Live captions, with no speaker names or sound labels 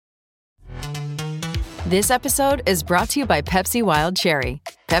This episode is brought to you by Pepsi Wild Cherry.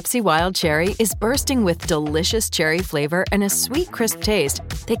 Pepsi Wild Cherry is bursting with delicious cherry flavor and a sweet, crisp taste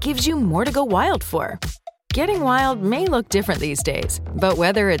that gives you more to go wild for. Getting wild may look different these days, but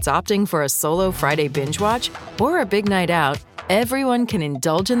whether it's opting for a solo Friday binge watch or a big night out, everyone can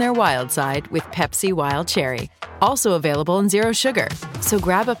indulge in their wild side with Pepsi Wild Cherry. Also available in Zero Sugar. So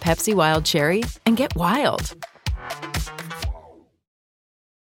grab a Pepsi Wild Cherry and get wild.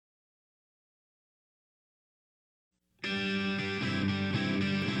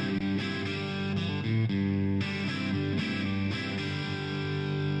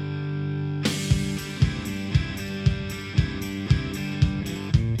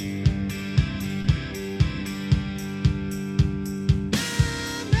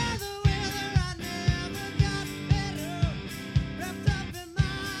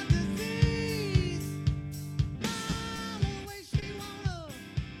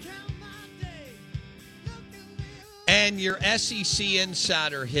 And your SEC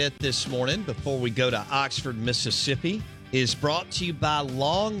Insider hit this morning before we go to Oxford, Mississippi is brought to you by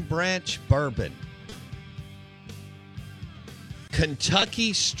Long Branch Bourbon.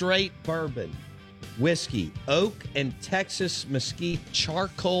 Kentucky Straight Bourbon, Whiskey, Oak and Texas Mesquite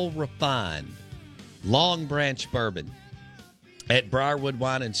Charcoal Refined. Long Branch Bourbon at Briarwood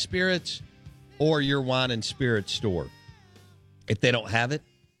Wine and Spirits or your wine and spirits store. If they don't have it,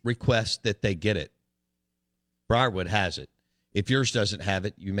 request that they get it. Briarwood has it. If yours doesn't have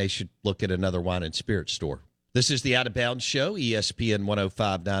it, you should look at another wine and spirit store. This is the Out of Bounds Show, ESPN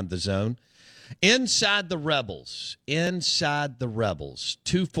 105.9 The Zone. Inside the Rebels,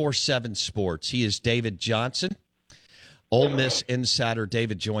 247 Sports. He is David Johnson, Ole Miss Insider.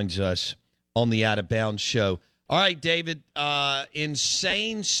 David joins us on the Out of Bounds Show. All right, David,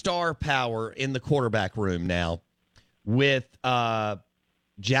 insane star power in the quarterback room now with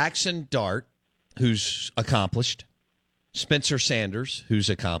Jackson Dart, who's accomplished, Spencer Sanders, who's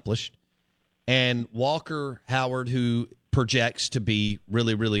accomplished, and Walker Howard, who projects to be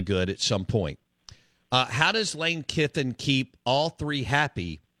really, really good at some point. How does Lane Kiffin keep all three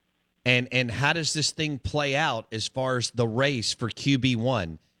happy, and how does this thing play out as far as the race for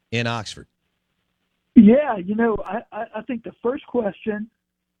QB1 in Oxford? Yeah, I think the first question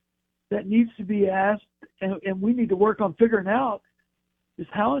that needs to be asked, and we need to work on figuring out, is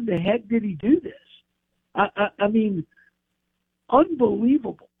how in the heck did he do this? I mean,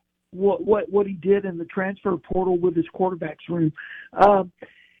 unbelievable what he did in the transfer portal with his quarterbacks room.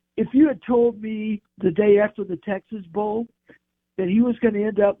 If you had told me the day after the Texas Bowl that he was going to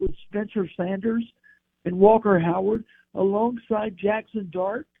end up with Spencer Sanders and Walker Howard alongside Jackson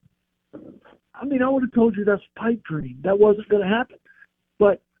Dart, I mean, I would have told you that's a pipe dream. That wasn't going to happen.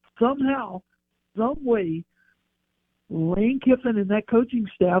 But somehow, some way, Lane Kiffin and that coaching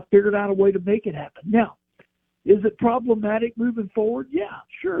staff figured out a way to make it happen. Now, is it problematic moving forward? Yeah,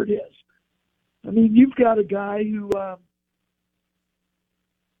 sure it is. I mean, you've got a guy who,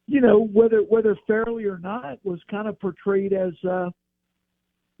 whether fairly or not, was kind of portrayed as, the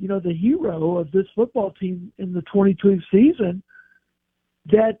hero of this football team in the 22 season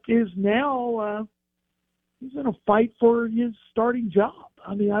that is now he's in a fight for his starting job.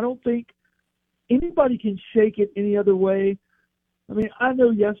 I mean, I don't think anybody can shake it any other way. I mean, I know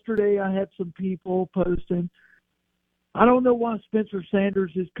yesterday I had some people posting, I don't know why Spencer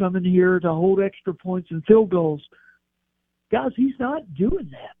Sanders is coming here to hold extra points and field goals. Guys, he's not doing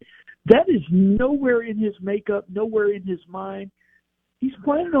that. That is nowhere in his makeup, nowhere in his mind. He's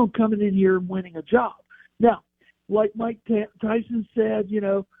planning on coming in here and winning a job. Now, like Mike Tyson said,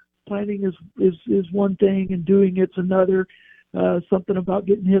 planning is one thing and doing it's another. Something about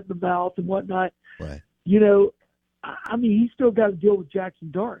getting hit in the mouth and whatnot. Right. I mean, he's still got to deal with Jackson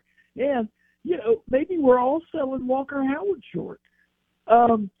Dart. And, maybe we're all selling Walker Howard short.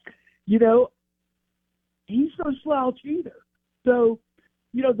 He's no slouch either. So,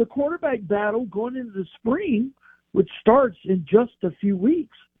 the quarterback battle going into the spring, which starts in just a few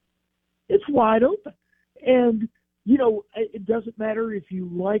weeks, it's wide open. And, it doesn't matter if you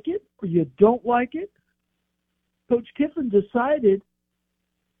like it or you don't like it. Coach Kiffin decided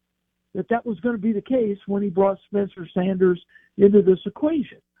that was going to be the case when he brought Spencer Sanders into this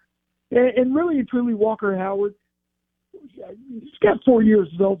equation. And really and truly, Walker Howard, he's got 4 years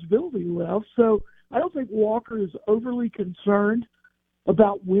of eligibility left, so I don't think Walker is overly concerned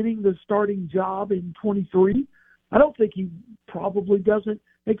about winning the starting job in 23. I don't think he probably doesn't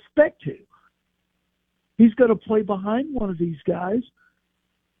expect to. He's going to play behind one of these guys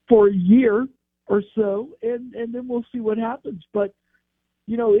for a year or so, and then we'll see what happens. But,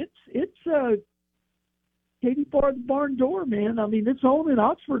 it's Katie bar the barn door, man. I mean, it's on in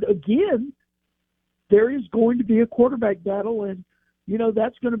Oxford again there is going to be a quarterback battle, and,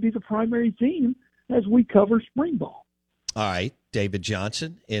 that's going to be the primary theme as we cover spring ball. All right, David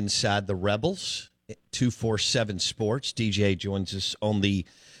Johnson, Inside the Rebels, 247 Sports. DJ joins us on the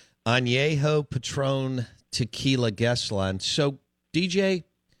Añejo Patron Tequila guest line. So, DJ,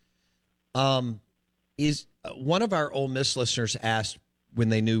 is one of our Ole Miss listeners asked when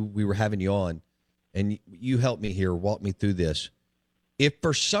they knew we were having you on, and you helped me here, walk me through this. If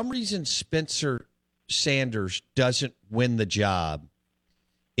for some reason Spencer Sanders doesn't win the job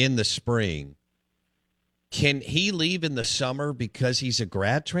in the spring, can he leave in the summer because he's a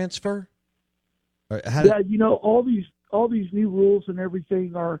grad transfer? All these new rules and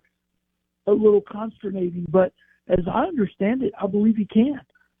everything are a little consternating, but as I understand it, I believe he can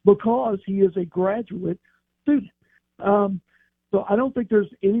because he is a graduate student. So I don't think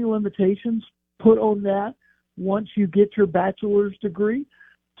there's any limitations put on that once you get your bachelor's degree.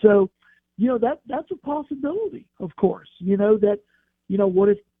 So, that's a possibility, of course.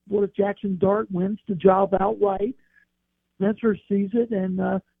 What if Jackson Dart wins the job outright, Spencer sees it,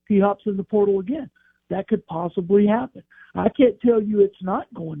 and he hops in the portal again? That could possibly happen. I can't tell you it's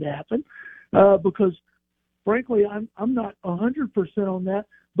not going to happen because, frankly, I'm not 100% on that,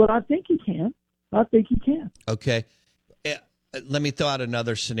 but I think he can. Okay. Let me throw out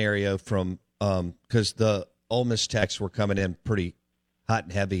another scenario from because the Ole Miss texts were coming in pretty hot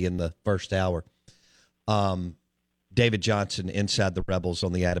and heavy in the first hour. David Johnson, Inside the Rebels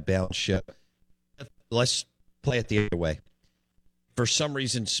on the Out of Bounds show. Let's play it the other way. For some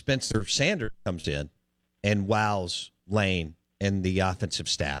reason, Spencer Sanders comes in and wows Lane and the offensive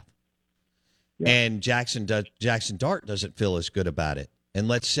staff. Yeah. And Jackson Dart doesn't feel as good about it. And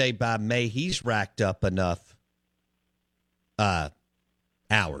let's say by May he's racked up enough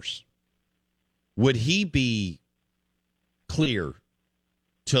hours. Would he be clear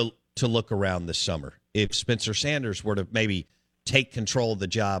to look around this summer if Spencer Sanders were to maybe take control of the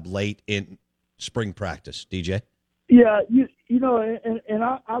job late in spring practice, DJ? Yeah, and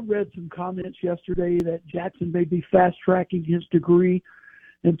I read some comments yesterday that Jackson may be fast-tracking his degree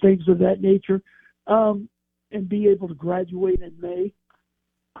and things of that nature and be able to graduate in May.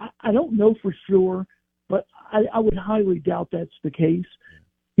 I don't know for sure, but I would highly doubt that's the case.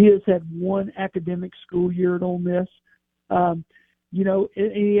 He has had one academic school year at Ole Miss. And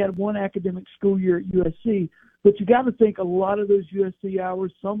he had one academic school year at USC. But you got to think a lot of those USC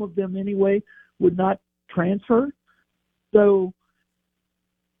hours, some of them anyway, would not transfer. So,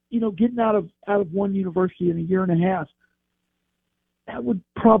 getting out of one university in a year and a half, that would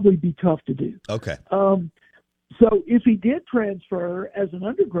probably be tough to do. Okay. So if he did transfer as an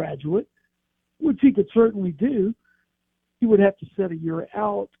undergraduate, which he could certainly do, he would have to set a year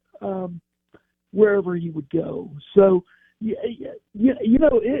out wherever he would go. So,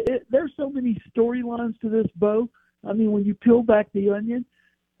 there's so many storylines to this, Bo. I mean, when you peel back the onion,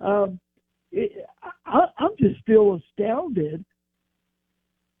 I'm just still astounded.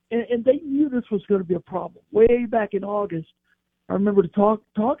 And they knew this was going to be a problem. Way back in August, I remember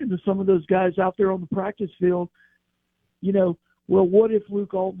talking to some of those guys out there on the practice field, well, what if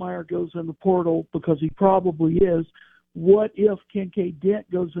Luke Altmyer goes in the portal? Because he probably is. What if Kincaid Dent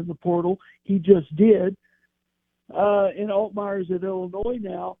goes in the portal? He just did. And Altmyer's at Illinois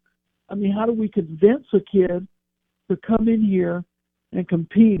now. I mean, how do we convince a kid to come in here and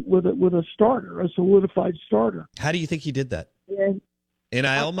compete with a starter, a solidified starter? How do you think he did that? And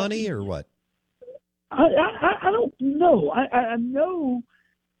NIL money or what? I don't know. I know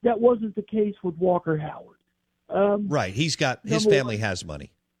that wasn't the case with Walker Howard. Right. His family has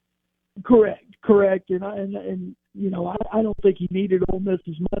money. Correct. And I don't think he needed Ole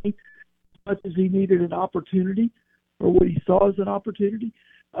Miss's money as much as he needed an opportunity, or what he saw as an opportunity.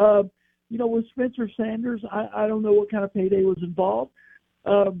 With Spencer Sanders, I don't know what kind of payday was involved.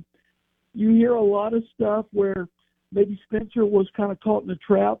 You hear a lot of stuff where maybe Spencer was kind of caught in a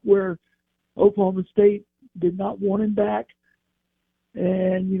trap where Oklahoma State did not want him back.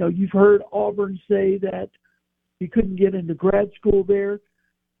 And, you've heard Auburn say that he couldn't get into grad school there.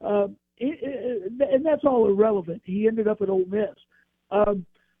 And that's all irrelevant. He ended up at Ole Miss.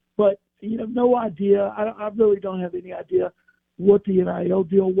 But, no idea. I really don't have any idea what the NIL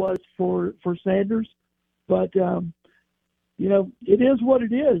deal was for Sanders. But, it is what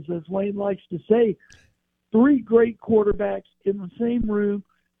it is, as Lane likes to say. 3 great quarterbacks in the same room,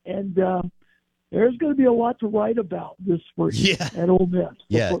 and there's going to be a lot to write about this spring at Ole Miss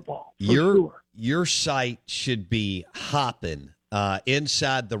for football. Your site should be hopping.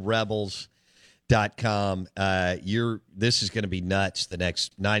 InsideTheRebels.com. This is going to be nuts the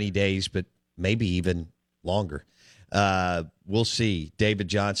next 90 days, but maybe even longer. We'll see. David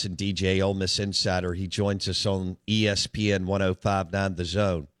Johnson, DJ, Ole Miss Insider. He joins us on ESPN 105.9 The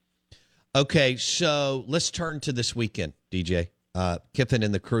Zone. Okay, so let's turn to this weekend, DJ. Kiffin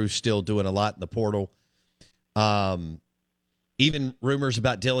and the crew still doing a lot in the portal. Even rumors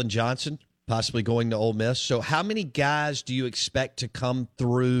about Dylan Johnson possibly going to Ole Miss. So how many guys do you expect to come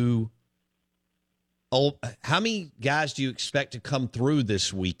through? How many guys do you expect to come through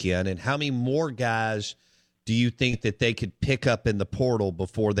this weekend, and how many more guys do you think that they could pick up in the portal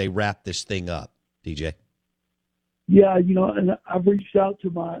before they wrap this thing up, DJ? Yeah, and I've reached out to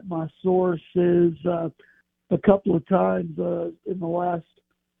my sources a couple of times in the last,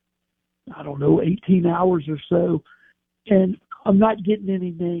 18 hours or so, and I'm not getting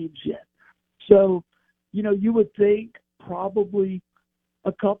any names yet. So, you would think probably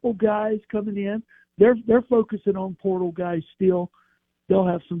a couple guys coming in. They're focusing on portal guys still. They'll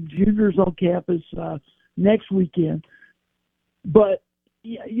have some juniors on campus next weekend. But,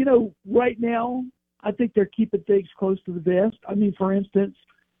 right now, I think they're keeping things close to the vest. I mean, for instance,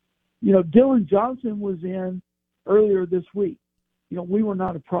 Dylan Johnson was in earlier this week. We were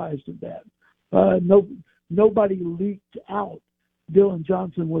not apprised of that. Nobody leaked out Dylan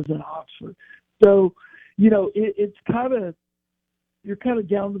Johnson was in Oxford. So, it's you're kind of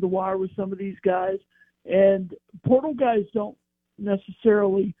down to the wire with some of these guys. And portal guys don't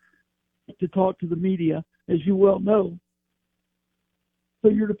necessarily get to talk to the media, as you well know. So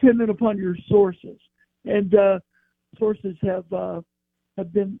you're dependent upon your sources. And sources have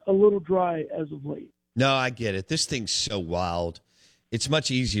been a little dry as of late. No, I get it. This thing's so wild. It's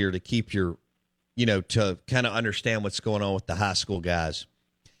much easier to keep your, to kind of understand what's going on with the high school guys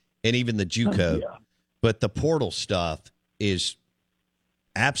and even the JUCO. Yeah. But the portal stuff is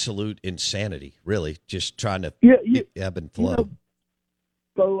absolute insanity, really, just trying to ebb and flow.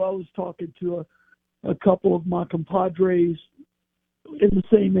 So I was talking to a couple of my compadres in the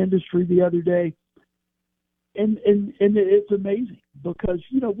same industry the other day, and it's amazing because,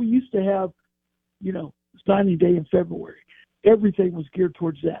 we used to have, signing day in February. Everything was geared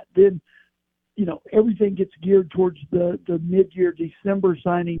towards that. Then, everything gets geared towards the mid-year December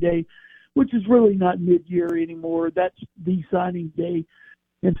signing day, which is really not mid-year anymore. That's the signing day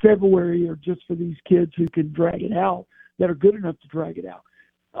in February, or just for these kids who can drag it out, that are good enough to drag it out.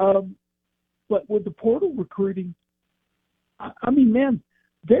 But with the portal recruiting, I mean, man,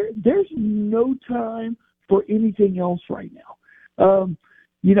 there's no time for anything else right now.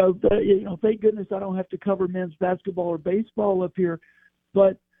 Thank goodness I don't have to cover men's basketball or baseball up here.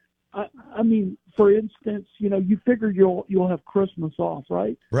 But I mean, for instance, you figure you'll have Christmas off,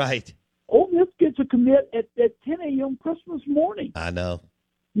 right? Right. Ole Miss gets a commit at 10 a.m. Christmas morning. I know.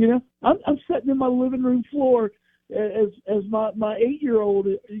 I'm sitting in my living room floor as my 8-year-old,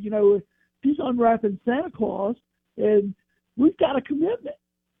 he's unwrapping Santa Claus, and we've got a commitment.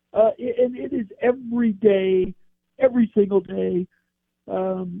 And it is every day, every single day,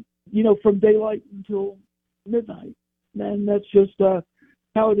 from daylight until midnight. And that's just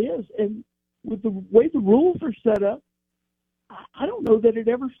how it is. And with the way the rules are set up, I don't know that it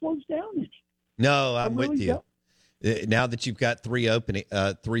ever slows down any. No, I'm with you. Now that you've got three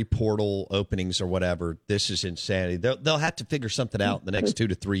portal openings or whatever, this is insanity. They'll have to figure something out in the next 2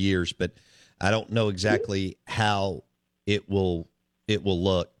 to 3 years, but I don't know exactly how it will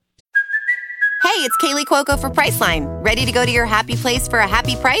look. Hey, it's Kaylee Cuoco for Priceline. Ready to go to your happy place for a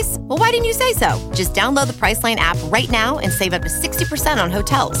happy price? Well, why didn't you say so? Just download the Priceline app right now and save up to 60% on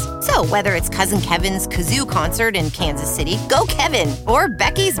hotels. So whether it's Cousin Kevin's Kazoo Concert in Kansas City, go Kevin, or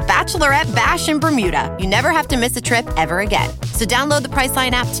Becky's Bachelorette Bash in Bermuda, you never have to miss a trip ever again. So download the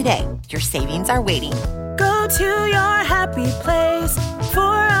Priceline app today. Your savings are waiting. Go to your happy place for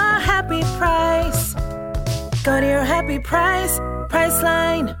a happy price. Go to your happy price,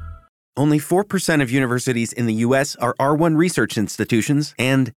 Priceline. Only 4% of universities in the U.S. are R1 research institutions,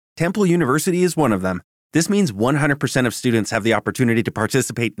 and Temple University is one of them. This means 100% of students have the opportunity to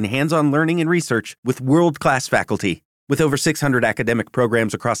participate in hands-on learning and research with world-class faculty. With over 600 academic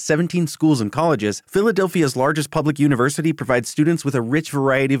programs across 17 schools and colleges, Philadelphia's largest public university provides students with a rich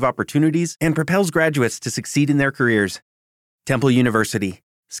variety of opportunities and propels graduates to succeed in their careers. Temple University.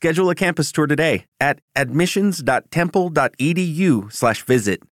 Schedule a campus tour today at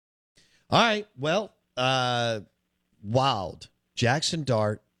admissions.temple.edu/visit. All right. Well, wild. Jackson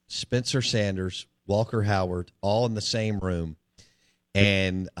Dart, Spencer Sanders, Walker Howard, all in the same room.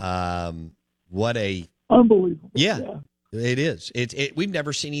 And what a unbelievable. Yeah, it is. We've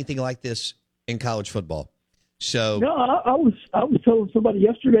never seen anything like this in college football. So no, I was telling somebody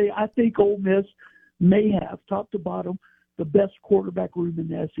yesterday, I think Ole Miss may have, top to bottom, the best quarterback room in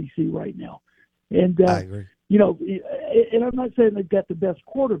the SEC right now. And I agree. you know, and I'm not saying they've got the best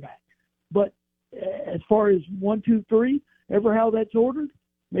quarterback, but as far as 1, 2, 3, ever how that's ordered,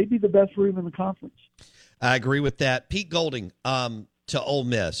 maybe the best room in the conference. I agree with that. Pete Golding to Ole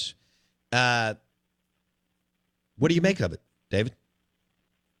Miss. What do you make of it, David?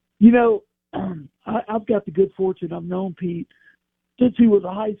 You know, I've got the good fortune. I've known Pete since he was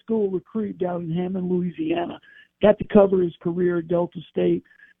a high school recruit down in Hammond, Louisiana. Got to cover his career at Delta State.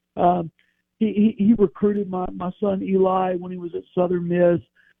 He recruited my son Eli when he was at Southern Miss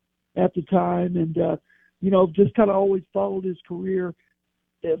at the time, and you know, just kind of always followed his career.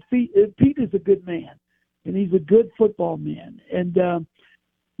 Pete is a good man, and he's a good football man, and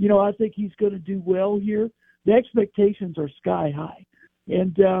you know, I think he's going to do well here. The expectations are sky high,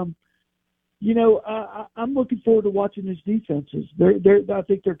 and you know, I'm looking forward to watching his defenses. I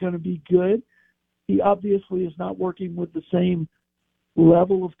think they're going to be good. He obviously is not working with the same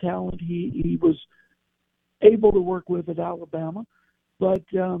level of talent he was able to work with at Alabama, but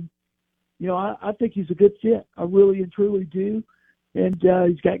you know, I think he's a good fit. I really and truly do, and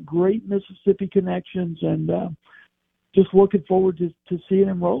he's got great Mississippi connections, and just looking forward to seeing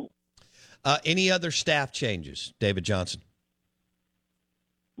him roll. Any other staff changes, David Johnson?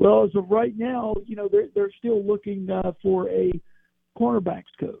 Well, as of right now, you know, they're still looking for a cornerbacks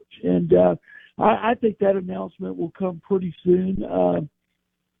coach, and I think that announcement will come pretty soon.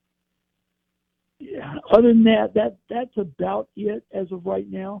 Yeah, other than that's about it as of right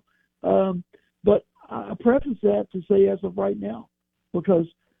now. But I preface that to say as of right now, because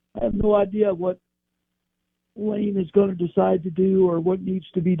I have no idea what Lane is going to decide to do or what needs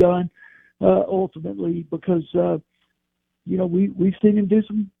to be done ultimately, because you know, we've seen him do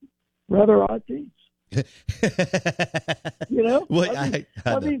some rather odd things. You know, well, I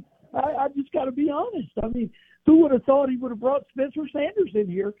mean, I just got to be honest. I mean, who would have thought he would have brought Spencer Sanders in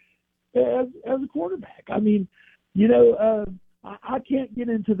here as a quarterback? I mean, you know, I can't get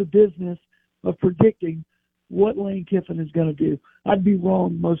into the business of predicting what Lane Kiffin is going to do. I'd be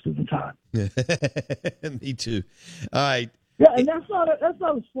wrong most of the time. Me too. All right. Yeah, and that's not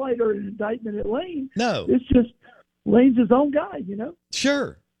a slight or an indictment at Lane. No, it's just Lane's his own guy. You know.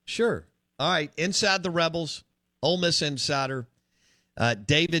 Sure. All right. Inside the Rebels, Ole Miss insider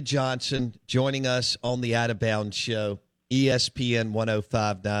David Johnson joining us on the Out of Bounds show, ESPN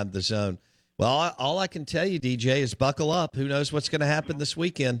 105.9 The Zone. Well, all I can tell you, DJ, is buckle up. Who knows what's going to happen this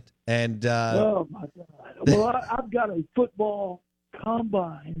weekend? And oh my God! Well, I've got a football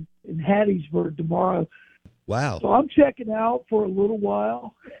combine in Hattiesburg tomorrow. Wow! So I'm checking out for a little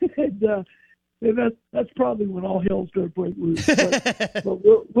while, and that's probably when all hell's going to break loose. But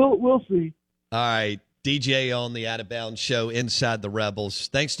we'll see. All right, DJ on the Out of Bounds show, Inside the Rebels.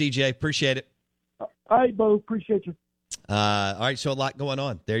 Thanks, DJ. Appreciate it. All right, Bo. Appreciate you. All right, so a lot going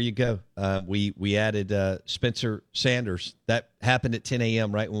on. There you go. We added Spencer Sanders. That happened at 10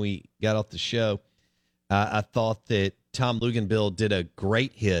 a.m. right when we got off the show. I thought that Tom Luganbill did a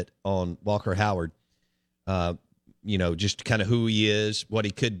great hit on Walker Howard. You know, just kind of who he is, what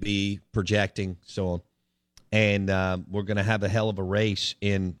he could be, projecting, so on. And we're going to have a hell of a race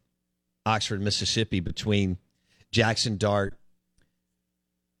in Oxford, Mississippi between Jackson Dart,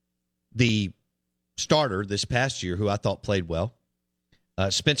 the starter this past year, who I thought played well,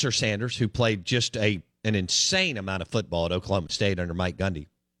 Spencer Sanders, who played just an insane amount of football at Oklahoma State under Mike Gundy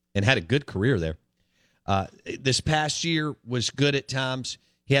and had a good career there. This past year was good at times.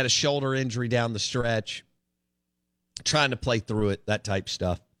 He had a shoulder injury down the stretch, trying to play through it, that type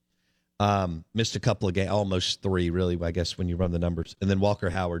stuff. Missed a couple of games, almost 3, really, I guess, when you run the numbers. And then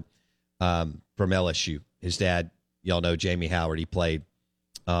Walker Howard from LSU. His dad, y'all know Jamie Howard, he played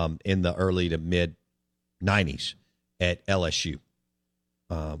in the early to mid-90s at LSU,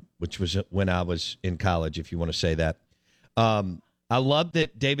 which was when I was in college, if you want to say that. I love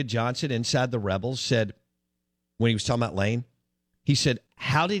that David Johnson, Inside the Rebels, said, when he was talking about Lane, he said,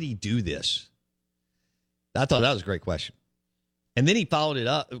 how did he do this? I thought that was a great question. And then he followed it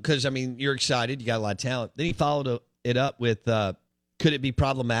up, because, I mean, you're excited. You got a lot of talent. Then he followed it up with, could it be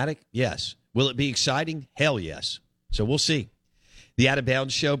problematic? Yes. Will it be exciting? Hell yes. So we'll see. The Out of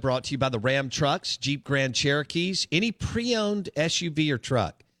Bounds show brought to you by the Ram Trucks, Jeep Grand Cherokees, any pre-owned SUV or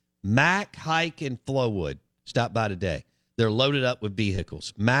truck, Mack, Hike, and Flowwood. Stop by today. They're loaded up with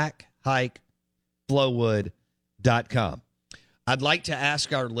vehicles. Mack, Hike, Flowwood.com. I'd like to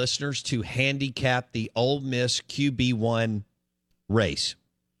ask our listeners to handicap the Ole Miss QB1 race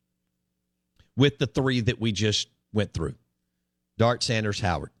with the 3 that we just went through. Dart, Sanders,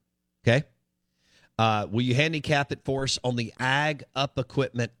 Howard. Okay? Will you handicap it for us on the Ag Up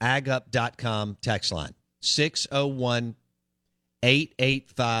Equipment, agup.com text line?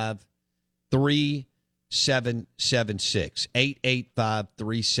 601-885-3222. 885-3776.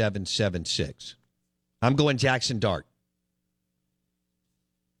 885-3776. I'm going Jackson Dart.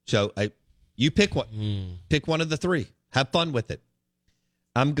 So you pick one. Pick one of the three. Have fun with it.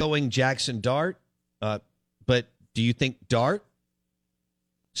 I'm going Jackson Dart. But do you think Dart,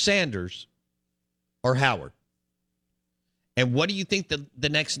 Sanders, or Howard? And what do you think the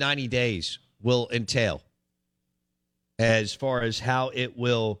next 90 days will entail as far as how it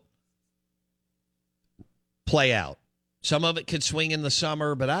will play out? Some of it could swing in the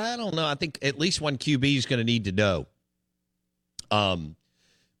summer, but I don't know. I think at least one QB is going to need to know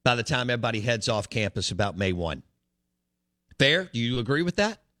by the time everybody heads off campus about May 1. Fair? Do you agree with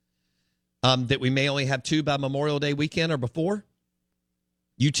that? That we may only have two by Memorial Day weekend or before?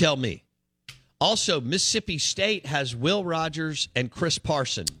 You tell me. Also, Mississippi State has Will Rogers and Chris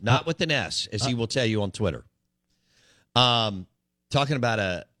Parson, not with an S, as he will tell you on Twitter. Talking about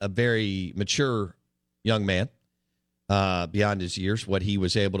a very mature young man beyond his years, what he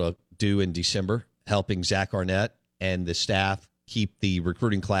was able to do in December, helping Zach Arnett and the staff keep the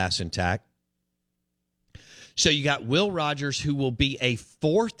recruiting class intact. So you got Will Rogers, who will be a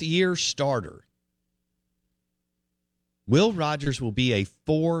fourth-year starter. Will Rogers will be a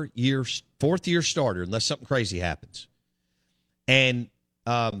fourth-year starter unless something crazy happens. And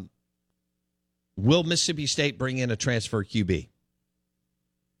will Mississippi State bring in a transfer QB?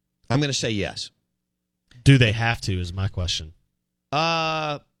 I'm going to say yes. Do they have to is my question.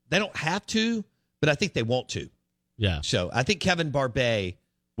 They don't have to, but I think they want to. Yeah. So I think Kevin Barbay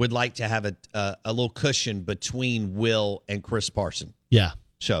would like to have a little cushion between Will and Chris Parson. Yeah.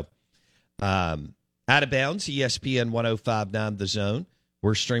 So, Out of Bounds, ESPN 105.9 The Zone.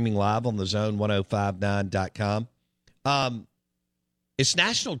 We're streaming live on thezone1059.com. It's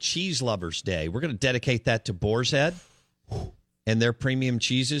National Cheese Lovers Day. We're going to dedicate that to Boar's Head and their premium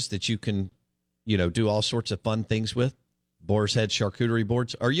cheeses that you can, do all sorts of fun things with. Boar's Head charcuterie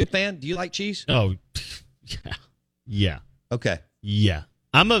boards. Are you a fan? Do you like cheese? Oh, yeah. Yeah. Okay. Yeah.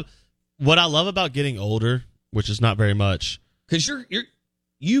 What I love about getting older, which is not very much. Because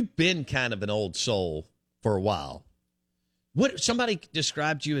you've been kind of an old soul for a while. What somebody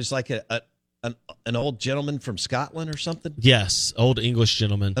described you as like an old gentleman from Scotland or something? Yes, old English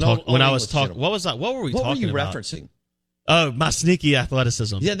gentleman. What was that? What were we talking about? What were you referencing? Oh, my sneaky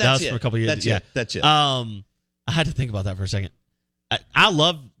athleticism. Yeah, that was for a couple of years. That's it. I had to think about that for a second. I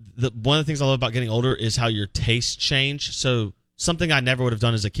love one of the things I love about getting older is how your tastes change. So something I never would have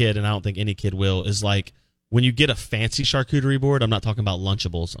done as a kid, and I don't think any kid will, is like when you get a fancy charcuterie board. I'm not talking about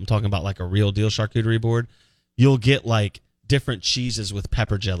Lunchables. I'm talking about like a real deal charcuterie board. You'll get like different cheeses with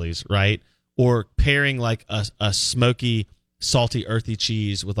pepper jellies, right? Or pairing like a smoky, salty, earthy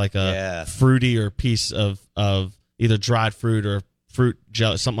cheese with like a fruity or piece of either dried fruit or fruit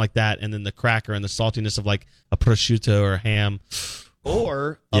jelly, something like that, and then the cracker and the saltiness of like a prosciutto or a ham.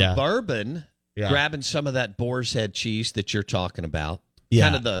 Or a bourbon, grabbing some of that Boar's Head cheese that you're talking about.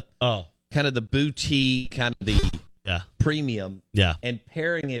 Yeah. Kind of the boutique, kind of the premium. Yeah. And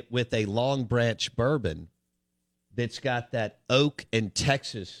pairing it with a Long Branch bourbon that's got that oak and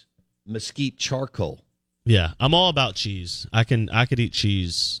Texas mesquite charcoal. Yeah. I'm all about cheese. I could eat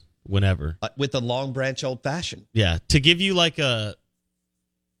cheese whenever. With a Long Branch Old Fashioned. Yeah. To give you like the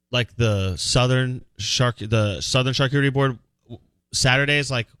southern charcuterie board Saturdays,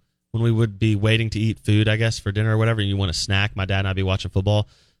 like when we would be waiting to eat food, I guess, for dinner or whatever, and you want a snack, my dad and I'd be watching football.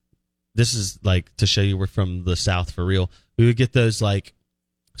 This is like to show you we're from the South for real. We would get those like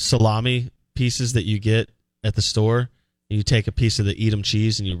salami pieces that you get at the store. And you take a piece of the Edam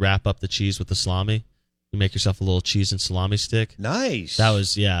cheese and you wrap up the cheese with the salami. You make yourself a little cheese and salami stick. Nice.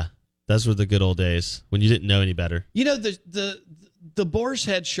 Those were the good old days when you didn't know any better. The Boar's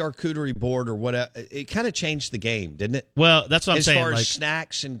Head charcuterie board or whatever, it kind of changed the game, didn't it? Well, that's what I'm saying. As far as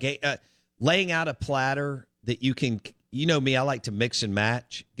snacks and laying out a platter that you can, me, I like to mix and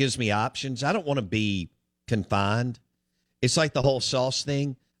match. Gives me options. I don't want to be confined. It's like the whole sauce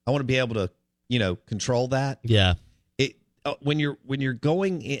thing. I want to be able to, control that. Yeah. When you're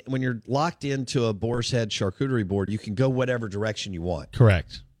locked into a Boar's Head charcuterie board, you can go whatever direction you want.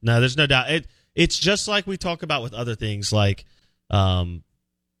 Correct. No, there's no doubt. It's just like we talk about with other things, like the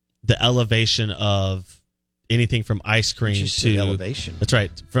elevation of anything from ice cream to elevation. That's right.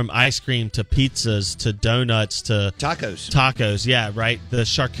 From ice cream to pizzas to donuts to tacos. Yeah, right. The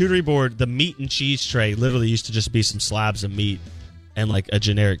charcuterie board, the meat and cheese tray, literally used to just be some slabs of meat and like a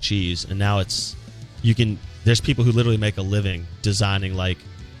generic cheese, and now there's people who literally make a living designing like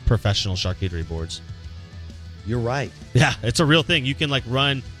professional charcuterie boards. You're right. Yeah, it's a real thing. You can like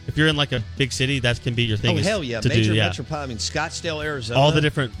run if you're in like a big city. That can be your thing. Oh hell yeah, to major do, yeah. metropolitan. I mean, Scottsdale, Arizona, all the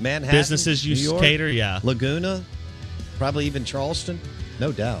different Manhattan, businesses you New York, cater. Yeah, Laguna, probably even Charleston,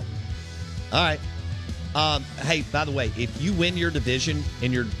 no doubt. All right. Hey, by the way, if you win your division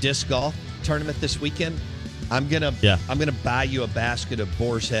in your disc golf tournament this weekend, I'm gonna buy you a basket of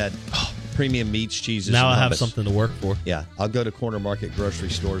Boar's Head premium meats, cheeses. Now and I have hummus. something to work for. Yeah, I'll go to Corner Market grocery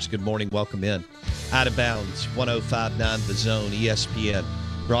stores. Good morning, welcome in. Out of Bounds, 105.9 The Zone, ESPN.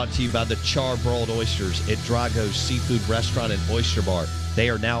 Brought to you by the Charbroiled Oysters at Drago's Seafood Restaurant and Oyster Bar. They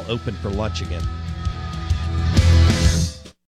are now open for lunch again.